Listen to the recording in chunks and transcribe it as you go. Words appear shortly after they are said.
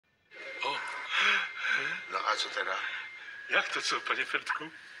A co teraz? Jak to co, panie Fertku?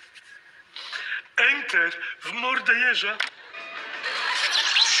 Enter w mordę jeża.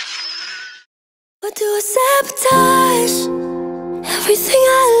 What do I sabotage everything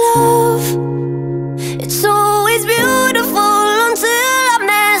I love? It's always beautiful until I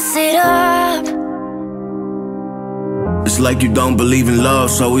mess it up. It's like you don't believe in love,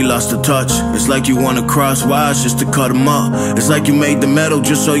 so we lost the touch. It's like you wanna cross wires just to cut them up. It's like you made the metal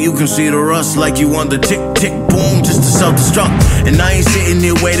just so you can see the rust. Like you want the tick, tick, boom just to self-destruct. And I ain't sitting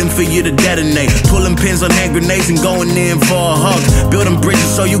there waiting for you to detonate. Pulling pins on hand grenades and going in for a hug. Building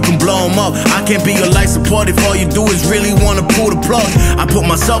bridges so you can blow them up. I can't be your life support if all you do is really wanna pull the plug. I put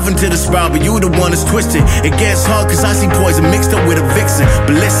myself into the spiral, but you the one that's twisted. It gets hard cause I see poison mixed up with a vixen.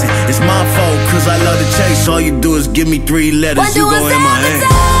 But listen, it's my fault cause I love to chase. All you do is give me 3 letters, you go in my hand.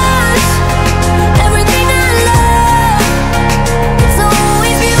 Everything I love, it's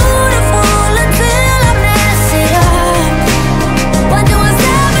always beautiful until I mess it up. Why do I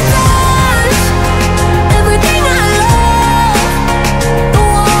sabotage everything I love? The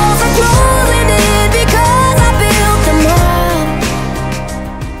walls are closing in because I built them up.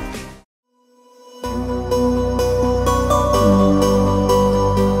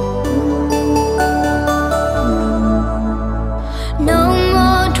 No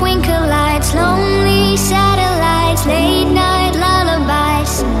more twinkle lights, lonely satellites, late night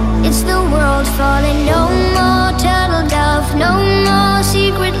lullabies. It's the world falling. No more turtle dove, no more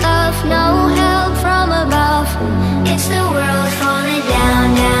secret love, no help from above. It's the world falling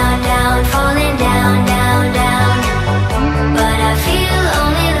down, down, down, falling down, down, down. But I feel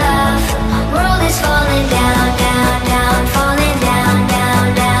only love. World is falling down, down, down, falling down,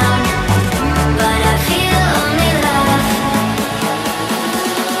 down, down. But I feel only love.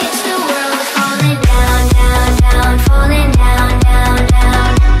 It's the world falling down, down, down, falling down, down,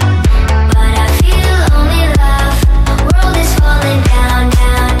 down. But I feel only love. World is falling down,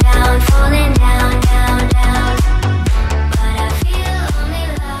 down, down, falling down, down, down. But I feel only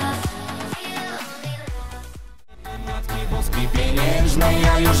love. Matki Boskiej pieniężnej,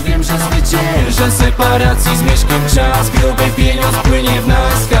 ja już wiem, że zwyciężę. Separacji z mieszkiem czas, gruby pieniądz płynie w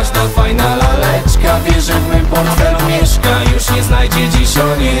nas. Każda fajna laleczka wie, że w mym portfelu mieszka. Już nie znajdzie dziś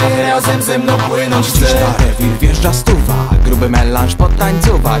o nie, razem ze mną płynąć chce. Dziś na rewir wjeżdża stuwa, gruby melanż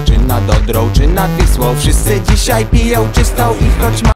potańcowa. Czy nad Odrą, czy nad Wisłą, wszyscy dzisiaj piją czystą i choć ma